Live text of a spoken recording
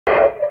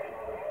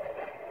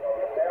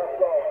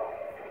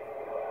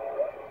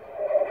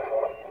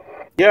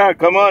Yeah,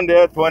 come on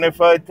there,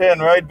 2510,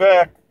 right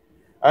back.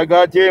 I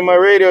got you in my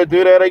radio.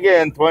 Do that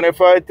again,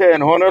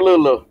 2510,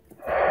 Honolulu.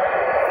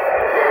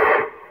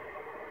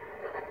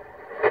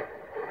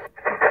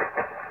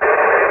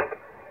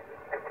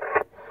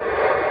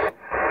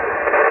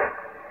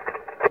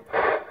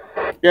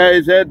 Yeah,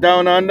 is that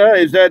down under?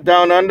 Is that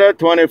down under?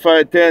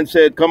 2510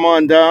 said, come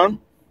on down.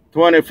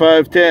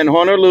 2510,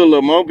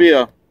 Honolulu,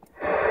 Mobile.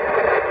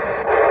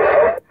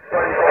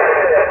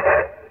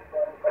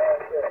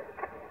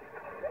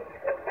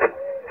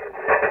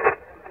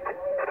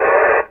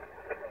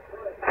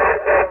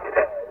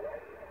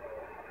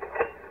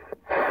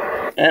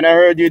 And I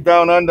heard you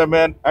down under,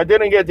 man. I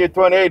didn't get you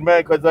 28,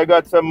 man, because I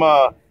got some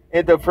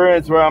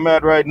interference where I'm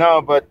at right now.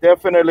 But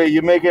definitely,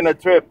 you're making a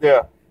trip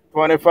there.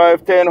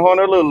 2510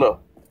 Honolulu.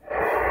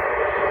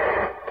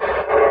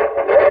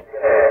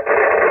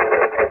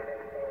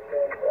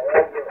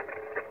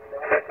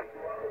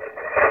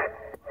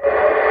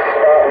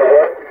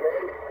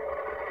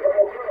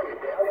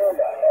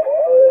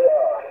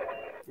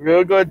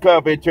 Real good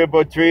copy,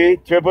 333.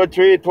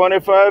 333,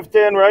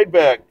 2510, right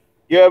back.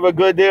 You have a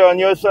good day on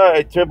your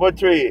side,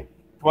 333.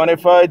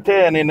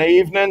 2510 in the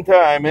evening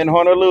time in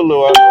Honolulu.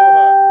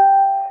 Aloha.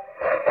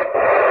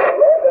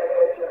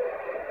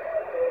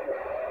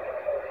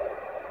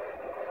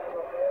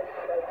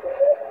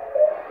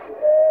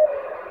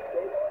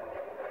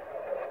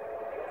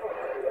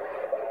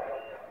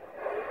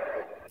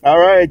 All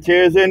right,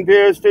 cheers and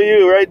beers to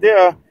you right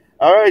there.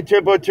 All right,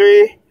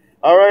 333.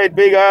 All right,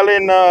 Big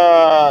Island,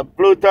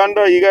 Blue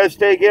Thunder, you guys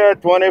take care.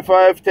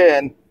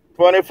 2510.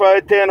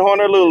 2510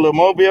 Honolulu,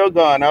 Mobile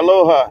gone.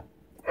 Aloha.